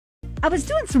I was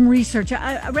doing some research.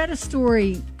 I read a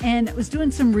story and I was doing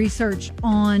some research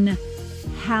on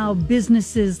how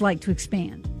businesses like to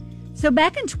expand. So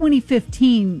back in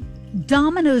 2015,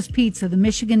 Domino's Pizza, the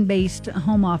Michigan-based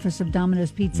home office of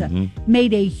Domino's Pizza,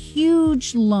 made a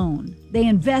huge loan. They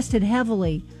invested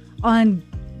heavily on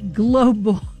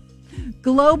global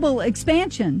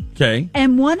expansion. Okay.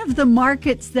 And one of the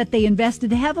markets that they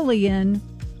invested heavily in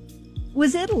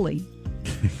was Italy.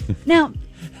 Now,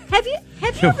 have you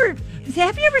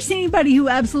ever seen anybody who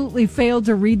absolutely failed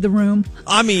to read the room?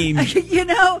 I mean, you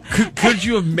know, could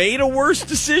you have made a worse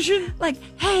decision? Like,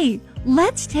 hey,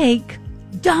 let's take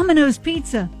Domino's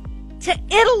Pizza to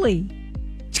Italy.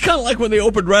 It's kind of like when they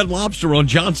opened Red Lobster on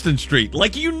Johnston Street.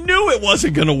 Like, you knew it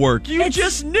wasn't going to work. You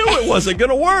just knew it wasn't going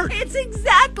to work. It's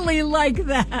exactly like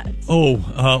that.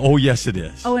 Oh, yes, it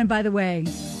is. Oh, and by the way,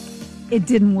 it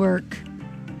didn't work.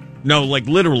 No, like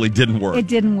literally didn't work. It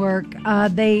didn't work.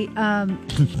 They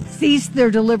ceased their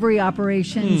delivery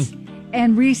operations.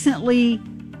 And recently,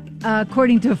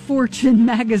 according to Fortune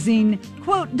magazine,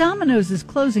 quote, Domino's is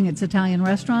closing its Italian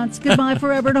restaurants. Goodbye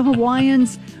forever to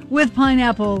Hawaiians with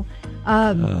pineapple.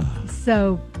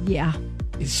 So, yeah.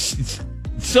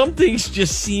 Some things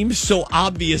just seem so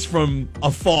obvious from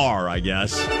afar, I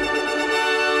guess.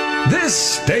 This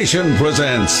station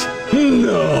presents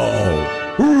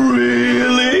No.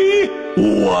 Really?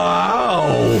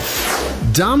 Wow.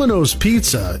 Domino's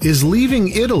Pizza is leaving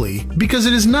Italy because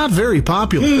it is not very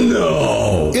popular.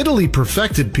 No. Italy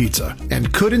perfected pizza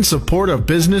and couldn't support a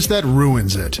business that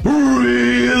ruins it.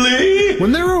 Really?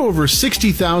 When there are over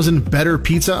 60,000 better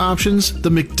pizza options, the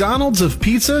McDonald's of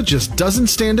pizza just doesn't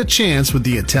stand a chance with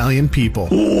the Italian people.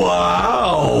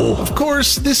 Wow. Of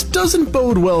course, this doesn't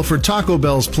bode well for Taco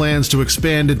Bell's plans to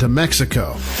expand into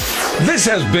Mexico. This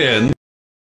has been